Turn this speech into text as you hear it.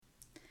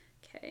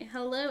Okay,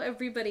 hello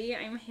everybody,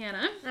 I'm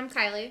Hannah. I'm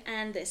Kylie.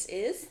 And this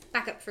is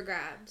Back Up for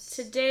Grabs.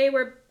 Today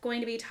we're going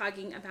to be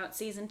talking about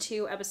Season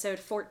 2, Episode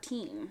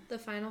 14. The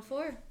Final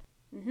Four.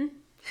 Mm-hmm.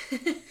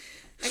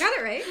 I got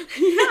it right.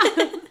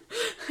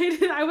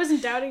 Yeah. I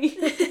wasn't doubting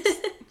you.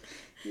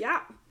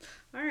 Yeah.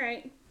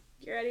 Alright.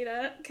 You ready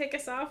to kick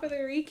us off with a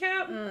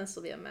recap? This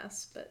will be a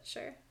mess, but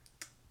sure.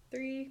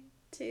 3,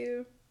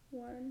 2,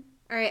 1.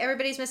 Alright,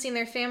 everybody's missing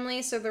their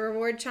family, so the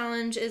reward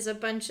challenge is a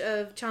bunch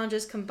of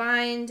challenges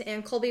combined,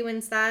 and Colby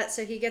wins that,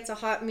 so he gets a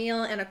hot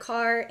meal and a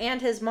car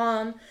and his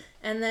mom,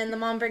 and then the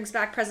mom brings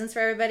back presents for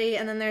everybody,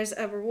 and then there's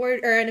a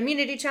reward, or an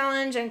immunity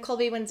challenge, and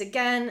Colby wins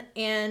again,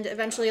 and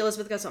eventually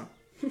Elizabeth goes home.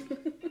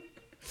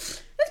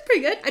 That's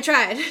pretty good. I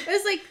tried. It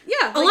was like,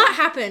 yeah. A lot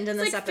happened in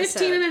this like episode.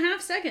 15 and a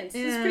half seconds.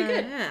 This is pretty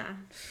good. Yeah.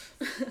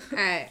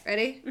 Alright,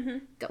 ready? Mm-hmm.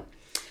 Go.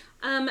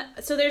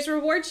 So there's a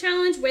reward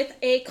challenge with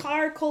a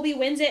car. Colby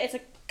wins it. It's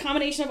a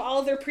combination of all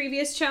of their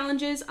previous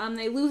challenges.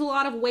 They lose a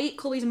lot of weight.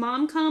 Colby's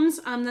mom comes.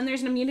 Then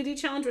there's an immunity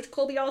challenge, which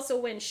Colby also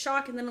wins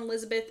shock, and then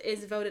Elizabeth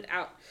is voted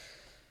out.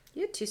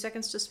 You had 2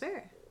 seconds to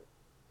spare.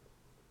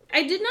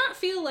 I did not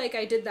feel like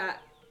I did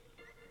that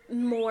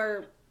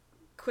more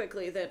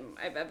quickly than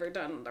I've ever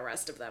done the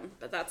rest of them,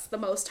 but that's the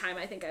most time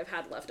I think I've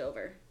had left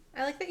over.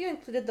 I like that you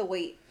included the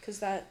weight, because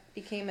that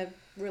became a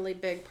really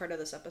big part of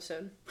this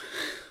episode.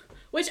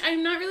 Which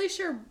I'm not really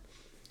sure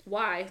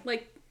why.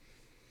 Like,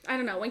 I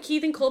don't know. When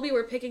Keith and Colby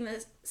were picking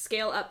the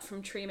scale up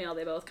from Tree Mail,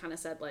 they both kind of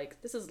said, like,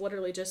 this is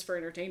literally just for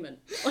entertainment.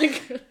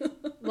 Like,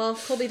 well,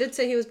 Colby did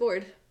say he was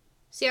bored.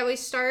 So yeah, we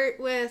start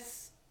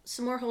with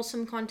some more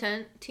wholesome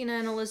content. Tina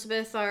and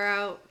Elizabeth are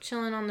out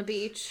chilling on the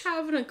beach.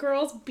 having a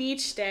girls'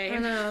 beach day. I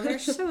know, they're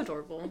so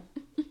adorable.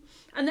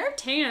 And they're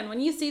tan. When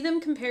you see them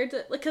compared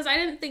to... Because I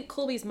didn't think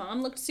Colby's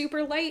mom looked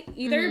super light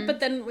either. Mm-hmm. But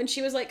then when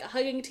she was, like,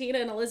 hugging Tina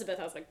and Elizabeth,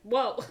 I was like,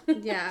 whoa.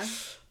 Yeah.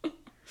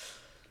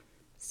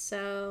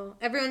 So,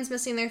 everyone's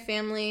missing their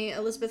family.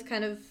 Elizabeth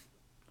kind of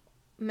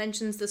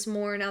mentions this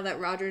more now that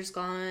Roger's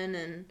gone.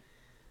 And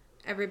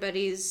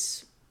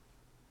everybody's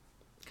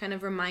kind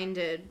of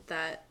reminded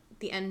that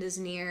the end is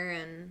near.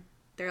 And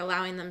they're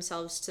allowing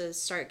themselves to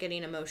start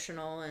getting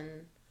emotional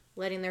and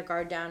letting their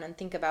guard down and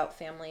think about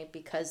family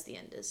because the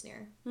end is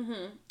near.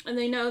 Mm-hmm. And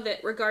they know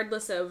that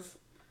regardless of,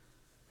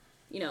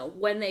 you know,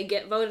 when they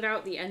get voted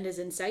out, the end is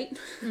in sight.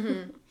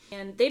 Mm-hmm.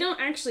 And they don't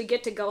actually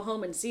get to go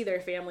home and see their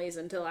families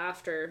until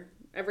after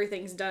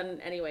everything's done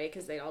anyway,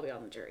 because they'd all be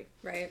on the jury.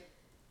 Right.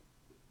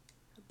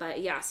 But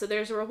yeah, so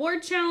there's a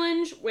reward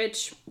challenge,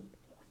 which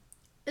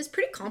is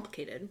pretty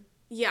complicated.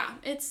 Yeah,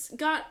 it's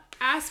got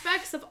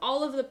aspects of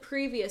all of the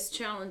previous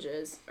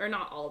challenges, or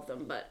not all of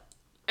them, but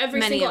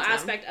every single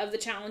aspect of the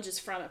challenge is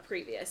from a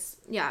previous.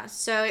 Yeah,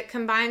 so it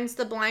combines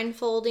the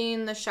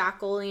blindfolding, the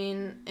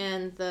shackling,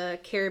 and the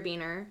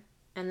carabiner.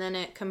 And then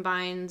it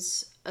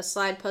combines a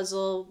slide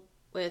puzzle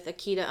with a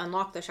key to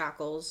unlock the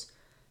shackles.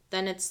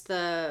 Then it's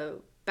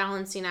the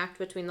balancing act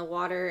between the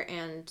water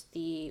and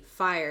the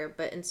fire.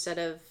 But instead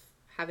of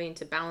having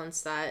to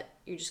balance that,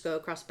 you just go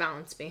across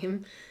balance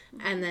beam.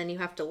 Mm-hmm. And then you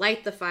have to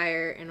light the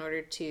fire in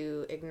order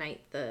to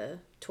ignite the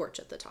torch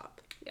at the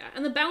top. Yeah,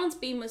 and the balance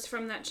beam was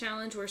from that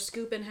challenge where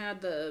Scoopin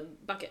had the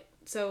bucket.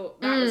 So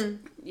that was,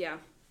 yeah.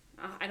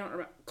 I don't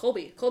remember.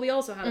 Colby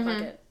also had a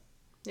bucket.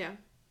 Yeah.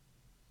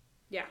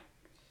 Yeah.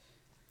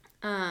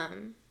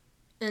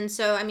 And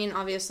so, I mean,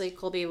 obviously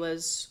Colby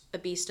was a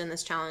beast in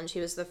this challenge. He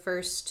was the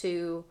first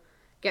to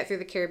get through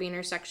the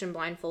carabiner section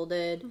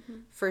blindfolded,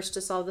 first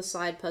to solve the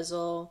slide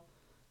puzzle,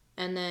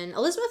 and then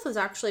Elizabeth was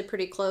actually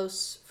pretty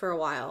close for a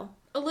while.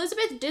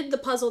 Elizabeth did the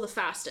puzzle the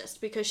fastest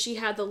because she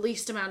had the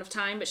least amount of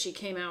time, but she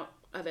came out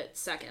of it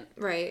second.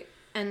 Right.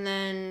 And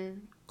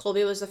then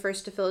Colby was the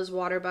first to fill his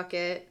water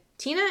bucket.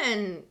 Tina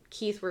and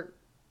Keith were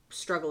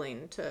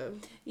struggling to...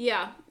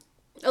 Yeah.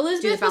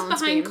 Elizabeth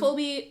was behind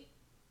Colby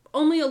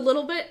only a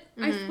little bit,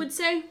 I would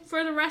say.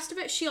 For the rest of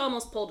it, she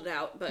almost pulled it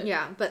out, but...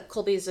 Yeah, but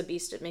Colby's a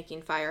beast at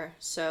making fire,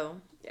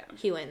 so yeah,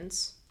 he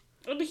wins.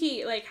 And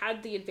he, like,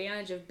 had the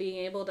advantage of being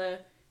able to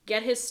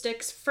get his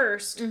sticks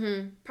first.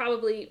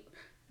 Probably...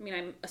 I mean,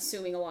 I'm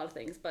assuming a lot of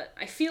things, but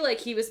I feel like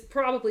he was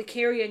probably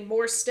carrying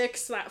more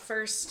sticks that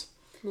first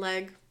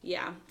leg.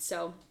 Yeah,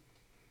 so,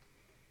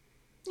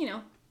 you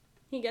know,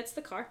 he gets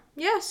the car.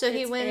 Yeah, so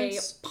he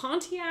wins a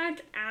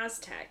Pontiac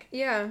Aztek.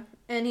 Yeah,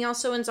 and he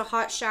also wins a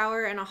hot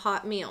shower and a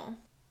hot meal.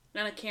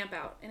 And a camp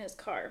out in his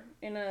car.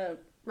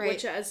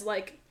 Which is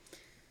like,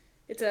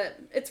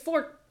 it's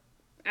for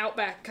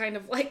Outback, kind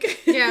of like.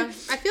 Yeah,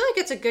 I feel like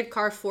it's a good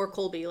car for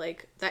Colby,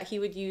 like, that he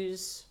would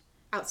use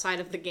outside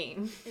of the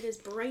game. It is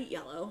bright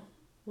yellow.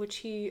 Which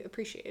he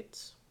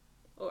appreciates.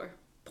 Or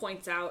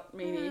points out,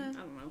 maybe. I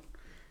don't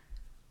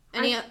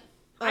know.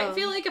 I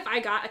feel like if I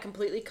got a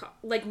completely,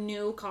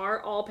 new car,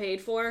 all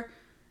paid for,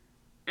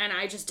 and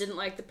I just didn't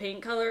like the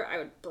paint color, I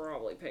would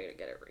probably pay to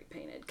get it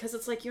repainted. Because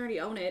it's like, you already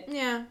own it.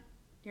 Yeah.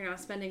 You're not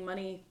spending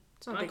money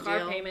on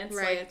car payments.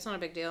 Right, it's not a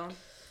big deal.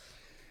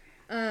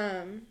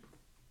 And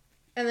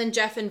then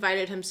Jeff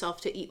invited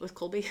himself to eat with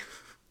Colby.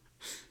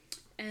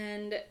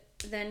 And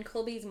then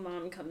Colby's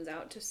mom comes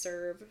out to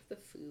serve the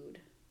food.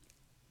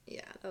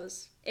 Yeah, that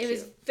was It cute.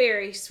 was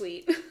very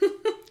sweet.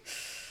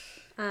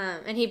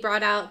 And he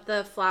brought out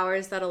the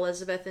flowers that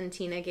Elizabeth and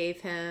Tina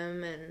gave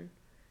him, and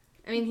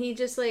I mean, he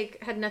just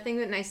like had nothing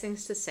but nice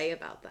things to say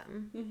about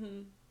them. Mm-hmm.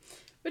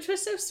 Which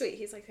was so sweet.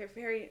 He's like, they're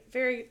very,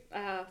 very,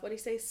 what do you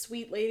say,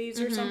 sweet ladies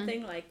or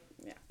something. Like,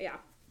 yeah.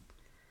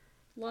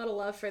 A lot of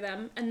love for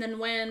them. And then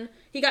when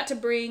he got to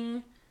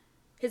bring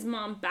his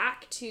mom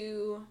back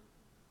to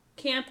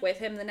camp with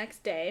him the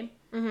next day,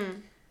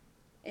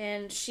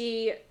 and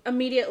she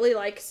immediately,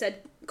 like,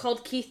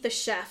 called Keith the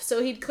chef.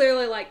 So he'd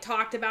clearly, like,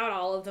 talked about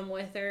all of them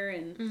with her,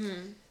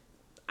 and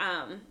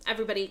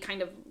everybody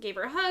kind of gave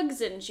her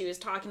hugs, and she was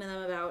talking to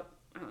them about,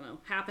 I don't know,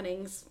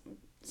 happenings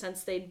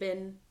since they'd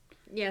been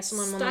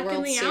someone won stuck the World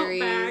in the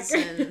Series, outback.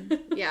 and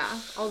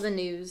all the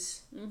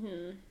news.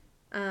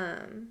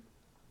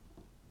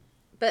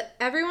 But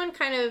everyone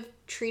kind of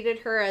treated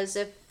her as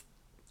if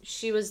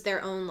she was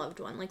their own loved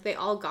one. Like, they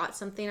all got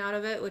something out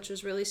of it, which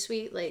was really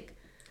sweet. Like,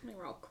 They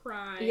were all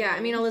crying. yeah, I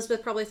mean,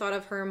 Elizabeth probably thought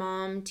of her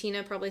mom.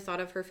 Tina probably thought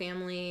of her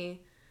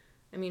family.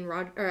 I mean,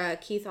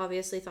 Keith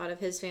obviously thought of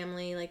his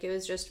family. Like, it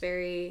was just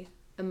very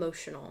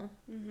emotional.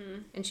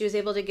 And she was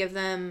able to give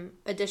them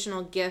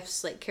additional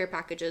gifts, like care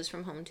packages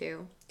from home,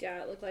 too.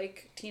 Yeah, it looked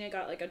like Tina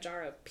got, like, a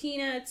jar of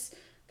peanuts.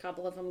 A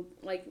couple of them,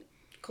 like,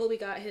 Colby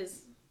got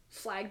his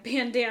flag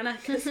bandana.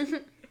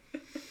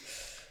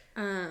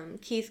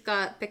 Keith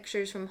got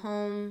pictures from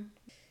home.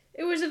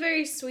 It was a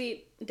very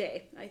sweet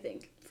day, I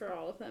think, for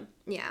all of them.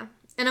 Yeah.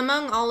 And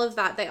among all of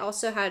that, they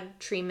also had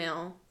tree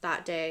mail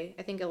that day,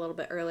 I think a little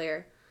bit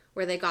earlier,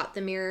 where they got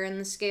the mirror and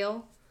the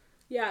scale.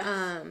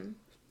 Yeah.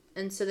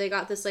 And so they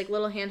got this like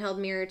little handheld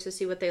mirror to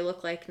see what they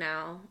look like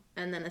now,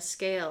 and then a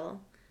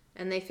scale.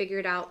 And they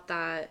figured out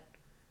that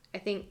I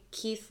think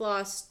Keith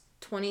lost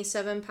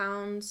 27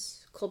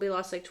 pounds, Colby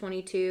lost like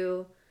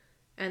 22,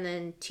 and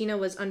then Tina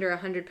was under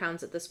 100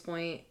 pounds at this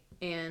point,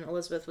 and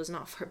Elizabeth was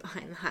not far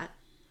behind that.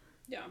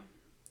 Yeah.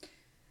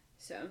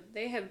 So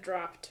they have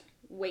dropped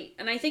weight.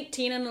 And I think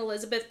Tina and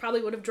Elizabeth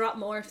probably would have dropped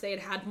more if they had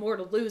had more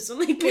to lose when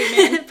they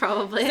came in.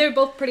 Probably. They're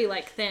both pretty,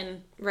 like,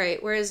 thin.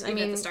 Right. Whereas, I Even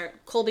at mean, the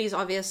start. Colby's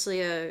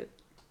obviously a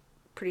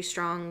pretty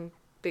strong,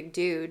 big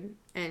dude.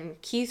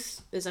 And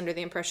Keith is under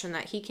the impression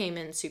that he came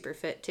in super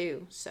fit,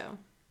 too. So.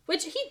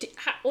 Which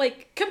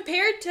like,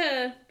 compared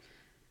to,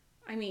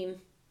 I mean,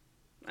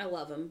 I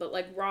love him, but,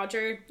 like,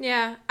 Roger.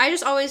 Yeah. I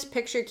just always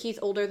picture Keith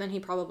older than he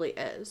probably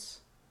is.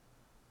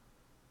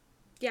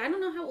 Yeah, I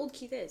don't know how old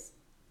Keith is.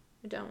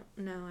 I don't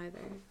know either.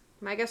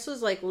 My guess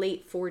was like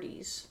late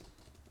 40s,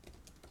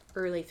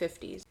 early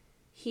 50s.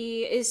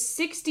 He is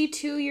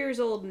 62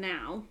 years old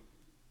now.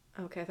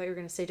 Okay, I thought you were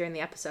going to say during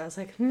the episode. I was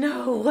like,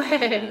 no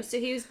way. So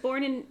he was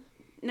born in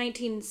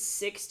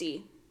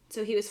 1960.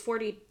 So he was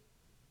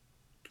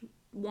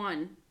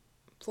 41.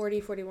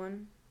 40,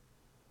 41.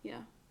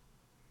 Yeah.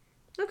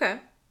 Okay.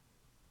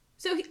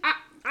 So he's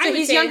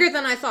he's younger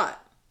than I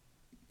thought.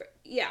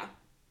 Yeah.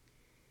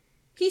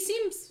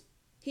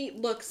 He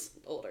looks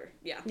older.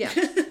 Yeah. Yeah.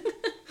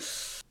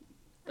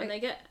 And they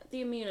get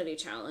the immunity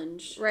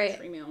challenge. Right.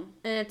 Tree meal.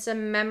 And it's a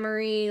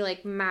memory,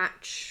 like,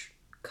 match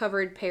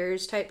covered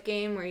pairs type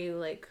game where you,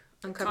 like,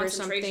 uncover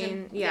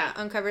something. Yeah,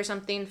 uncover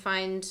something,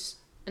 find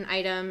an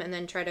item, and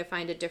then try to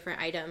find a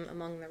different item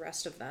among the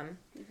rest of them.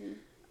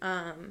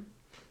 And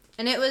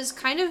it was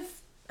kind of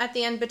at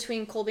the end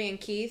between Colby and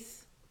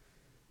Keith.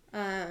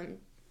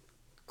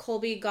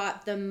 Colby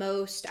got the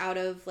most out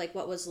of, like,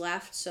 what was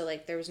left, so,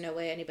 like, there was no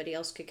way anybody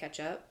else could catch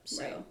up.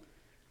 So Right.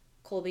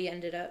 Colby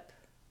ended up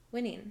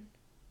winning.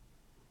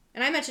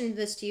 And I mentioned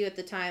this to you at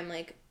the time,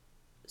 like,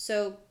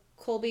 so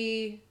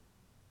Colby,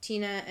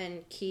 Tina,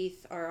 and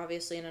Keith are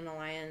obviously in an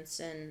alliance,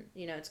 and,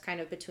 you know, it's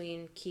kind of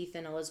between Keith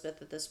and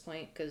Elizabeth at this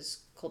point,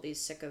 because Colby's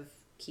sick of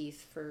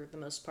Keith for the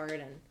most part,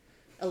 and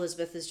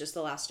Elizabeth is just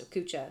the last of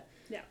Kucha.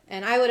 Yeah.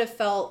 And I would have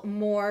felt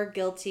more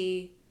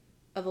guilty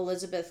of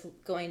Elizabeth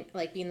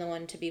being the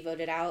one to be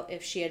voted out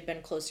if she had been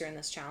closer in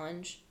this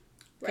challenge.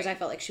 Because I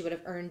felt like she would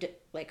have earned,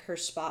 like, her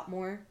spot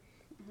more.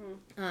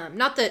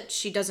 Not that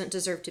she doesn't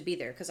deserve to be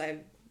there, because I,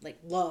 like,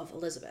 love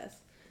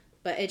Elizabeth.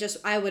 But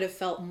I would have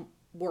felt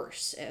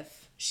worse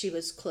if she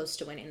was close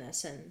to winning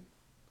this and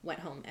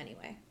went home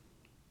anyway.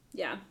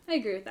 Yeah, I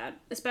agree with that.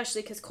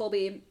 Especially because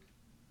Colby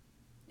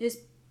is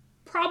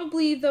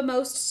probably the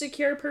most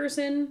secure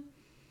person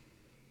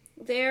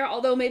there.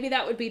 Although maybe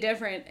that would be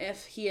different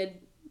if he had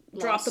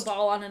dropped the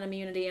ball on an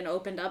immunity and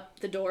opened up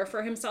the door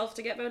for himself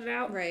to get voted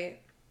out. Right.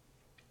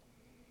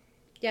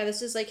 Yeah,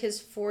 this is like his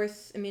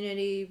 4th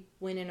immunity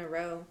win in a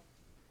row.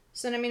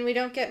 So, I mean, we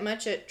don't get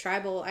much at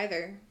Tribal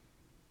either.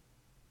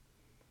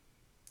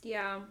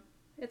 Yeah,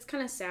 it's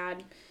kind of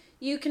sad.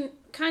 You can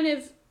kind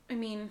of, I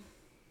mean,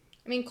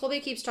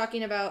 Colby keeps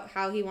talking about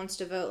how he wants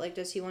to vote. Like,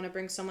 does he want to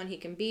bring someone he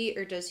can beat,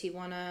 or does he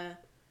want to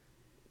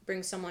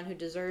bring someone who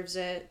deserves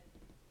it?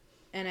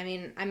 And, I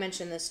mean, I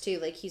mentioned this too.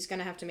 Like, he's going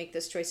to have to make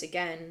this choice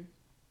again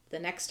the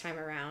next time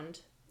around.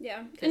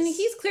 Yeah, and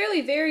he's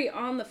clearly very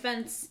on the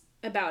fence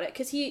about it,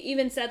 because he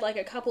even said, like,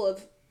 a couple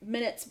of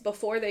minutes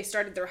before they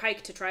started their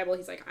hike to Tribal,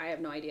 he's like, I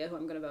have no idea who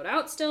I'm going to vote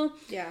out still.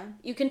 Yeah.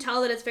 You can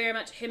tell that it's very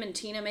much him and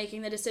Tina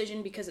making the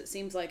decision because it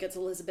seems like it's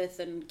Elizabeth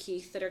and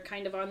Keith that are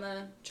kind of on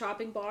the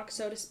chopping block,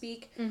 so to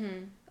speak.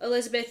 Mm-hmm.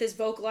 Elizabeth is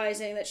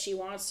vocalizing that she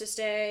wants to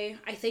stay.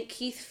 I think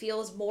Keith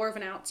feels more of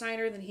an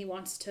outsider than he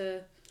wants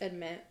to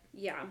admit.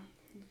 Yeah.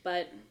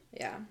 But...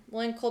 Yeah.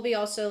 Well, and Colby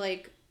also,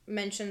 like,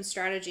 mentioned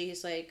strategy.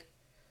 He's, like,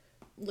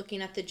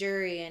 looking at the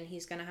jury, and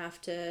he's going to have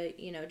to,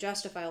 you know,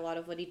 justify a lot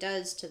of what he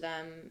does to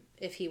them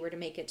if he were to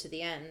make it to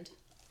the end.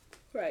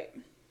 Right.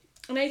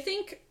 And I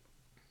think,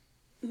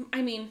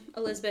 I mean,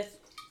 Elizabeth,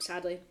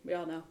 sadly, we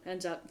all know,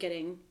 ends up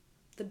getting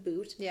the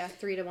boot. Yeah,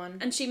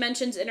 3-1. And she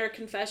mentions in her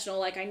confessional,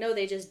 like, I know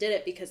they just did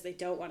it because they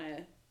don't want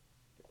to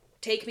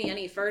take me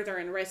any further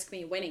and risk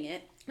me winning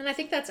it. And I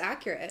think that's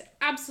accurate.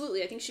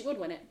 Absolutely. I think she would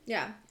win it.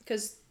 Yeah,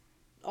 because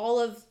all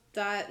of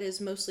that is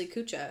mostly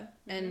Kucha,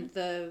 and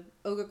the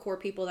Ogakor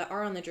people that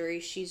are on the jury,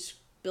 she's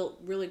built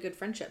really good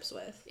friendships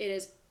with. It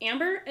is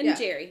Amber and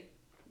Jerry.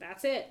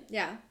 That's it.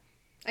 Yeah.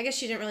 I guess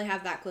she didn't really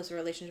have that close a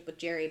relationship with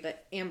Jerry,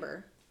 but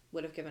Amber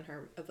would have given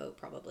her a vote,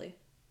 probably.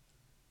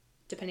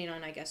 Depending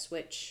on, I guess,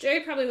 which...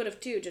 Jerry probably would have,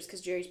 too, just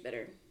because Jerry's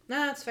bitter.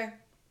 Nah, that's fair.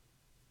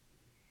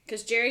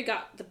 Because Jerry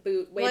got the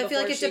boot way before she should have. I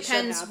feel like it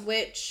depends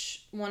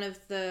which one of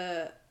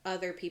the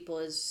other people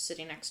is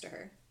sitting next to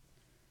her.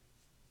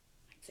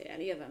 Say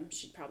any of them,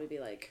 she'd probably be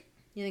like...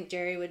 You think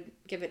Jerry would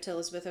give it to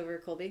Elizabeth over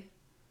Colby?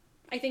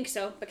 I think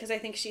so, because I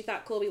think she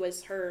thought Colby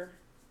was her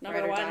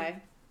number one.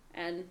 Die.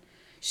 And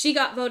she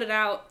got voted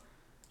out.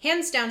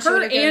 Hands down,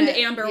 her and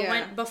Amber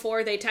went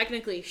before they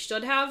technically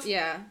should have.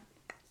 Yeah.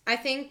 I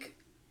think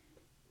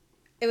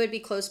it would be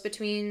close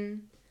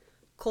between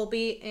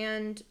Colby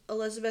and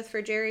Elizabeth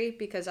for Jerry,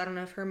 because I don't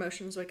know if her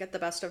emotions would get the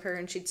best of her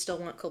and she'd still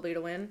want Colby to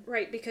win.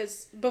 Right,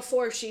 because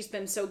before she's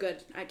been so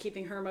good at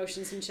keeping her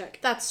emotions in check.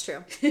 That's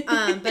true.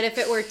 But if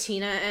it were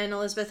Tina and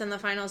Elizabeth in the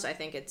finals, I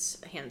think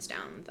it's hands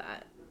down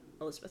that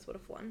Elizabeth would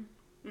have won.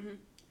 Mm-hmm.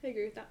 I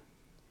agree with that.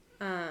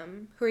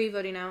 Who are you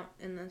voting out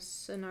in this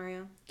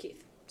scenario?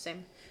 Keith.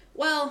 Same.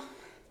 Well,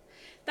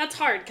 that's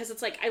hard, because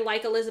it's like, I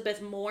like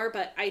Elizabeth more,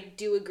 but I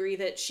do agree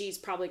that she's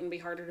probably going to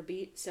be harder to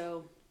beat,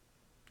 so...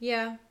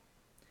 Yeah.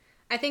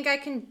 I think I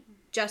can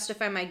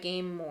justify my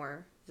game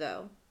more,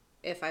 though,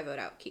 if I vote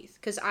out Keith.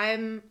 Because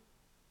I'm...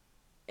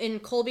 In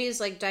Colby's,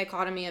 like,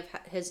 dichotomy of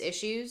his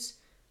issues,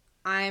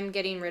 I'm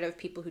getting rid of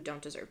people who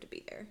don't deserve to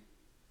be there.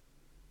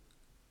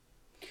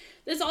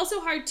 This is also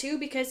hard, too,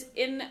 because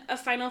in a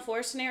Final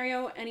Four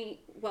scenario,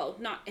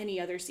 not any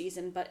other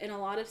season, but in a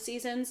lot of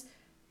seasons,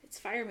 it's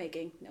fire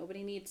making.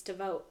 Nobody needs to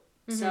vote.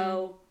 Mm-hmm.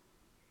 So...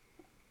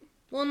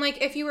 Well, and,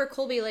 like, if you were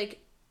Colby, like...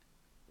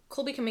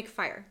 Colby can make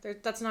fire.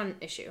 That's not an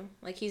issue.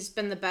 Like, he's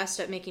been the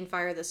best at making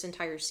fire this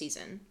entire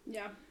season.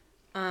 Yeah.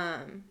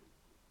 I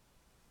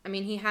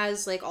mean, he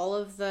has, like, all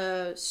of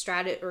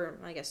the or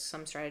I guess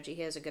some strategy.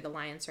 He has a good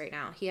alliance right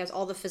now. He has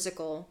all the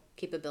physical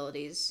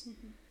capabilities.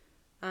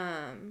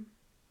 Mm-hmm.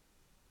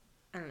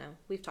 I don't know.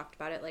 We've talked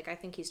about it. Like, I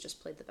think he's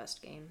just played the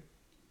best game.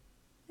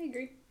 I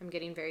agree. I'm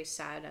getting very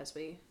sad as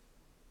we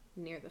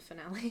near the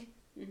finale.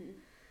 Mm-hmm.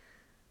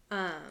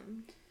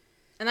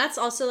 And that's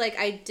also, like,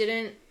 I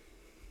didn't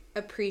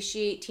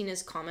appreciate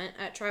Tina's comment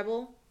at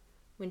Tribal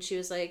when she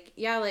was like,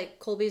 yeah, like,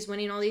 Colby's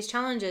winning all these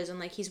challenges and,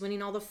 like, he's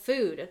winning all the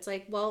food. It's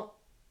like, well,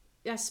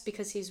 yes,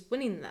 because he's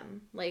winning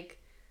them.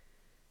 Like,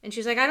 and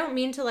she's like, I don't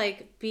mean to,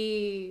 like,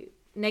 be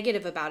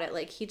negative about it.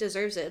 Like, he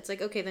deserves it. It's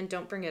like, okay, then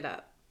don't bring it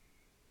up.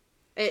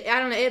 I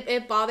don't know.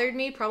 It bothered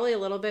me probably a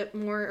little bit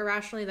more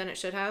irrationally than it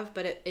should have,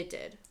 but it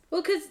did.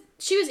 Well, because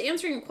she was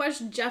answering a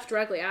question Jeff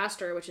directly asked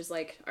her, which is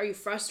like, are you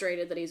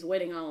frustrated that he's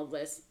winning all of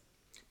this?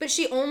 But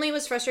she only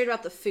was frustrated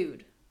about the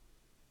food.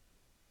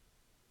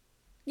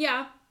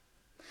 Yeah.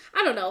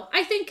 I don't know.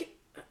 I think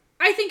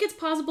it's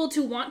possible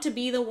to want to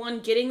be the one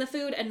getting the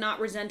food and not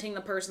resenting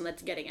the person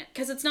that's getting it.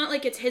 Because it's not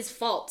like it's his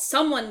fault.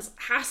 Someone's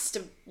has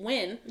to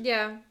win.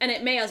 Yeah. And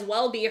it may as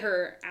well be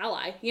her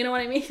ally. You know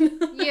what I mean?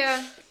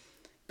 Yeah.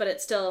 But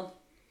it's still...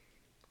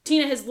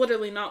 Tina has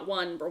literally not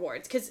won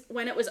rewards. Because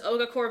when it was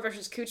Ogakor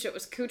versus Kucha, it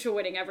was Kucha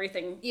winning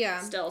everything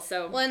still.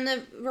 So. Well, and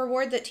the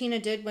reward that Tina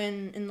did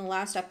win in the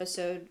last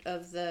episode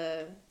of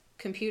the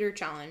computer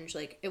challenge,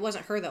 like, it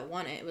wasn't her that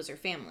won it. It was her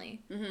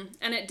family. Mm-hmm.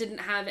 And it didn't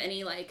have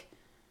any, like...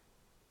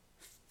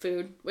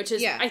 food, which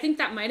is I think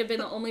that might have been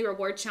the only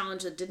reward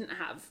challenge that didn't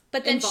have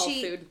but then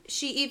food.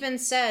 She even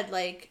said,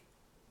 like,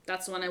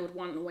 that's the one I would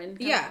want to win.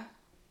 Yeah.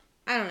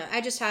 I don't know.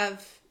 I just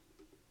have,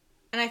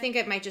 and I think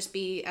it might just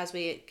be as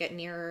we get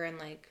nearer and,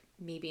 like,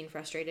 me being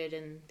frustrated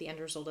in the end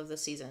result of the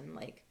season,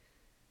 like,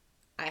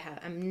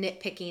 I'm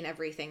nitpicking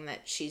everything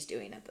that she's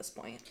doing at this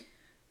point.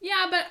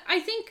 Yeah, but I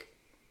think,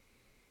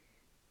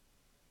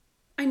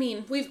 I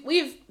mean,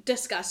 we've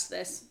discussed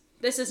this.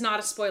 This is not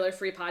a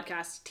spoiler-free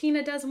podcast.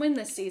 Tina does win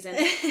this season.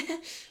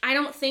 I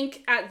don't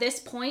think at this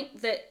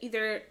point that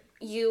either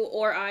you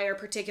or I are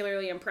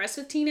particularly impressed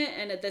with Tina,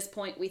 and at this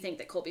point we think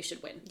that Colby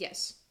should win.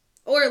 Yes.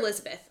 Or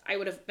Elizabeth. I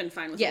would have been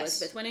fine with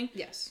Elizabeth winning.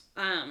 Yes.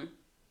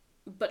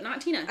 But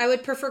not Tina. I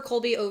would prefer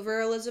Colby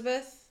over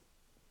Elizabeth,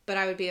 but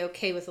I would be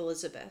okay with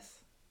Elizabeth.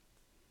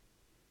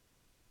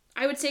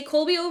 I would say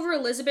Colby over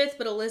Elizabeth,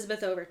 but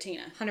Elizabeth over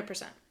Tina.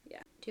 100%. Yeah.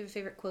 Do you have a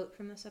favorite quote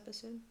from this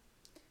episode?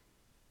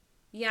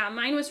 Yeah,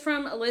 mine was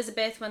from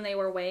Elizabeth when they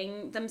were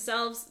weighing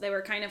themselves. They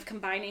were kind of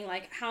combining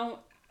like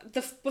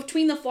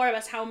between the four of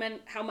us, how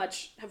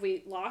much have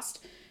we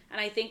lost? And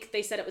I think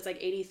they said it was like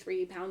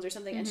 83 pounds or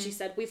something. And she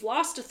said, we've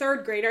lost a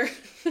third grader.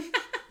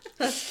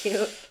 That's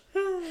cute.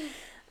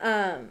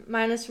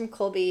 Mine was from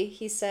Colby.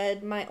 He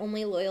said, my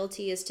only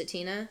loyalty is to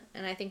Tina.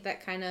 And I think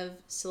that kind of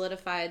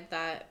solidified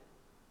that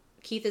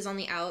Keith is on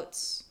the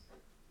outs.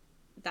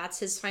 That's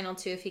his final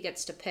two if he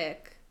gets to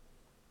pick.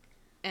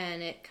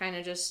 And it kind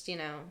of just,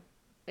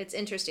 it's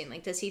interesting.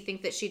 Like, does he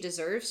think that she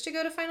deserves to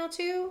go to final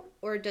two?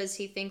 Or does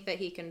he think that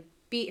he can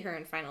beat her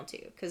in final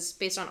two? Because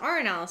based on our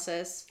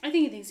analysis... I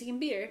think he thinks he can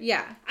beat her.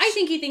 Yeah. I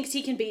think he thinks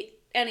he can beat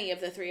any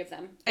of the three of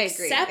them. I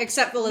agree.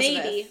 Except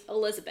Elizabeth. Maybe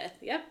Elizabeth.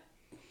 Yep.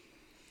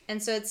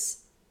 And so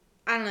it's...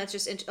 I don't know, it's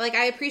just... Like,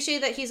 I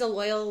appreciate that he's a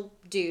loyal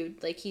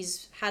dude. Like,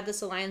 he's had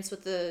this alliance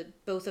with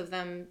both of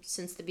them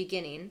since the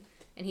beginning.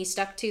 And he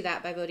stuck to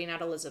that by voting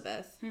out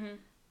Elizabeth. Mm-hmm.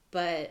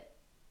 But...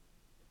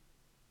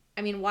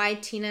 I mean, why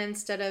Tina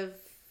instead of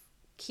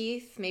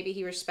Keith? Maybe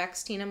he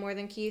respects Tina more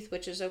than Keith,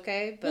 which is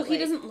okay. But he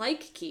doesn't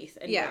like Keith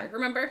anymore. Yeah.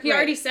 Remember? He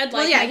already said,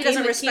 he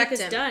doesn't respect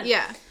him. Done.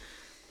 Yeah.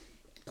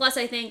 Plus,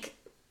 I think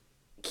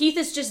Keith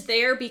is just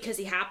there because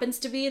he happens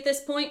to be at this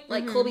point.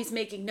 Like, Colby's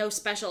making no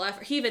special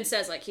effort. He even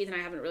says, like, Keith and I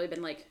haven't really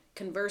been, like,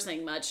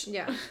 conversing much.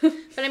 Yeah.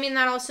 But, I mean,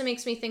 that also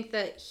makes me think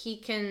that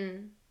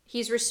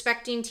he's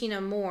respecting Tina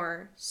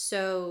more,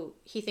 so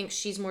he thinks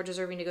she's more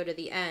deserving to go to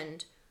the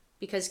end.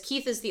 Because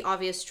Keith is the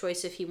obvious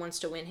choice if he wants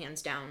to win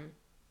hands down.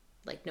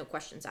 Like, no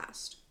questions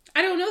asked.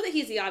 I don't know that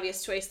he's the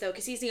obvious choice, though,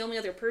 because he's the only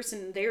other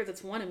person there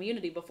that's won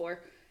immunity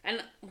before.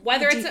 And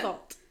whether it's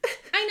default.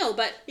 I know,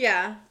 but...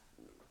 Yeah.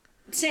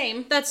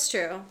 Same. That's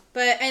true.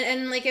 But,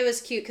 and like, it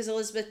was cute, because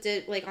Elizabeth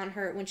did, like, on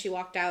her, when she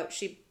walked out,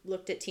 she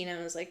looked at Tina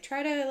and was like,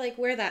 try to, like,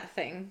 wear that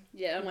thing.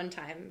 Yeah. One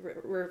time,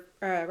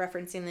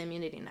 referencing the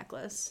immunity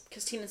necklace.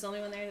 Because Tina's the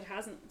only one there that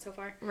hasn't so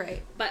far.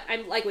 Right. But,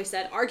 like we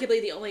said,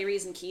 arguably the only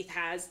reason Keith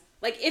has...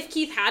 Like, if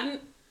Keith hadn't,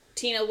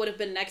 Tina would have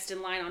been next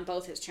in line on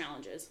both his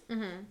challenges.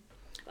 Mm-hmm.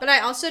 But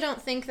I also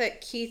don't think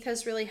that Keith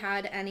has really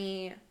had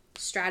any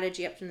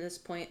strategy up to this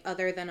point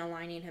other than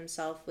aligning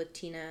himself with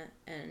Tina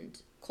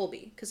and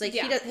Colby. Because, like,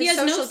 his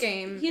social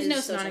game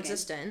is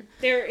non-existent.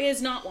 There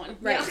is not one.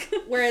 Right.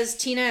 Yeah. Whereas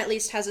Tina at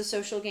least has a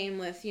social game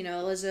with,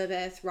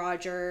 Elizabeth,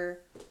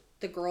 Roger,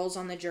 the girls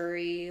on the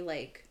jury.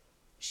 Like,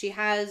 she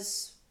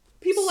has...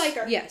 People like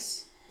her.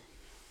 Yes.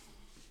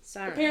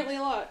 So apparently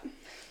a lot.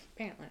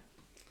 Apparently.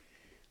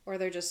 Or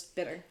they're just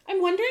bitter.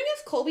 I'm wondering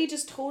if Colby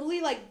just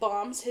totally, like,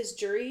 bombs his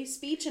jury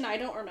speech and I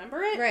don't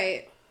remember it.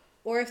 Right.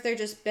 Or if they're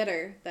just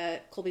bitter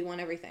that Colby won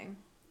everything.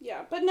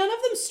 Yeah, but none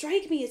of them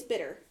strike me as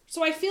bitter.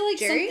 So I feel like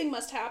something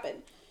must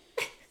happen.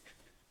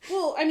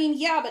 Well, I mean,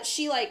 yeah, but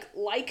she, like,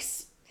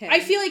 likes... Him.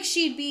 I feel like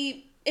she'd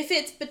be... If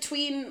it's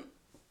between...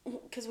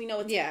 Because we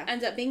know it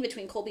ends up being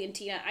between Colby and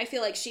Tina. I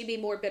feel like she'd be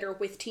more bitter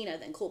with Tina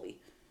than Colby.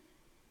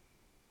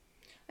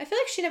 I feel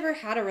like she never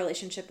had a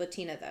relationship with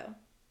Tina, though.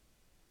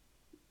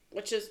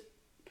 But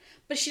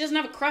she doesn't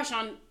have a crush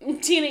on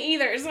Tina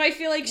either, so I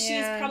feel like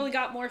she's probably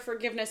got more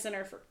forgiveness in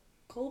her for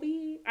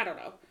Colby. I don't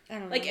know.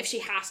 Like, if she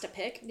has to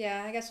pick.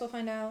 Yeah, I guess we'll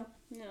find out.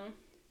 Yeah.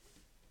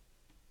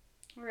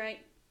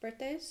 Alright.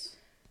 Birthdays?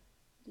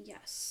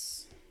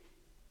 Yes.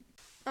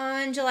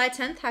 On July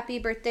 10th, happy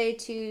birthday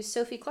to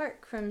Sophie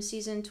Clark from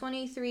season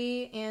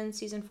 23 and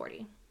season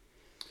 40.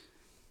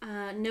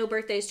 No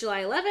birthdays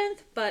July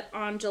 11th, but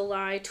on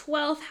July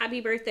 12th, happy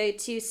birthday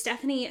to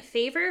Stephanie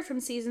Favor from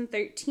season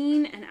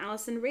 13 and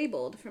Allison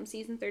Raybould from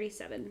season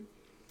 37.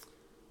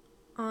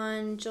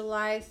 On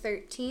July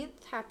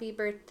 13th, happy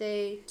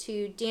birthday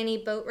to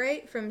Danny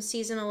Boatwright from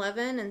season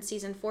 11 and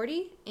season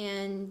 40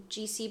 and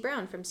G.C.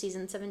 Brown from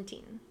season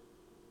 17.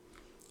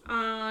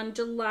 On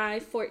July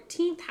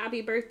 14th,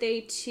 happy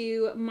birthday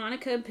to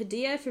Monica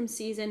Padilla from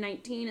season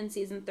 19 and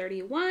season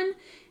 31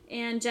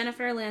 and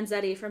Jennifer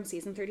Lanzetti from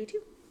season 32.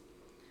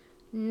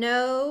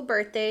 No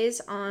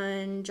birthdays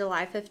on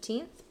July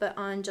 15th, but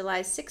on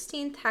July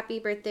 16th, happy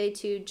birthday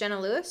to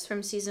Jenna Lewis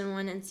from season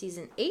 1 and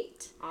season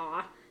 8.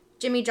 Aw.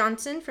 Jimmy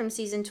Johnson from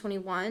season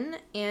 21,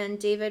 and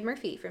David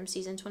Murphy from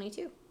season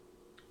 22.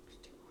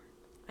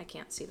 I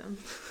can't see them.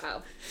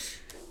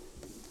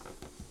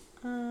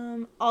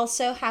 Oh.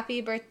 Also, happy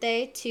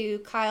birthday to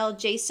Kyle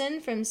Jason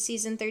from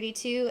season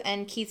 32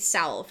 and Keith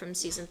Sowell from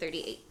season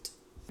 38.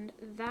 And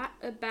that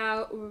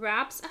about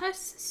wraps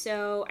us.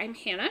 So I'm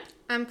Hannah.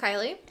 I'm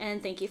Kylie.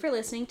 And thank you for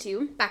listening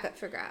to Backup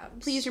for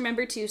Grabs. Please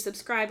remember to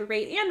subscribe,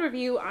 rate, and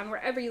review on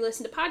wherever you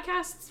listen to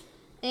podcasts.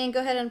 And go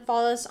ahead and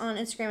follow us on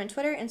Instagram and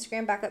Twitter.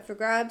 Instagram, Backup for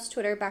Grabs.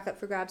 Twitter, Backup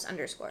for Grabs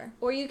 _.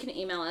 Or you can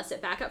email us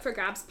at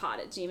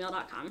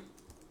backupforgrabspod@gmail.com.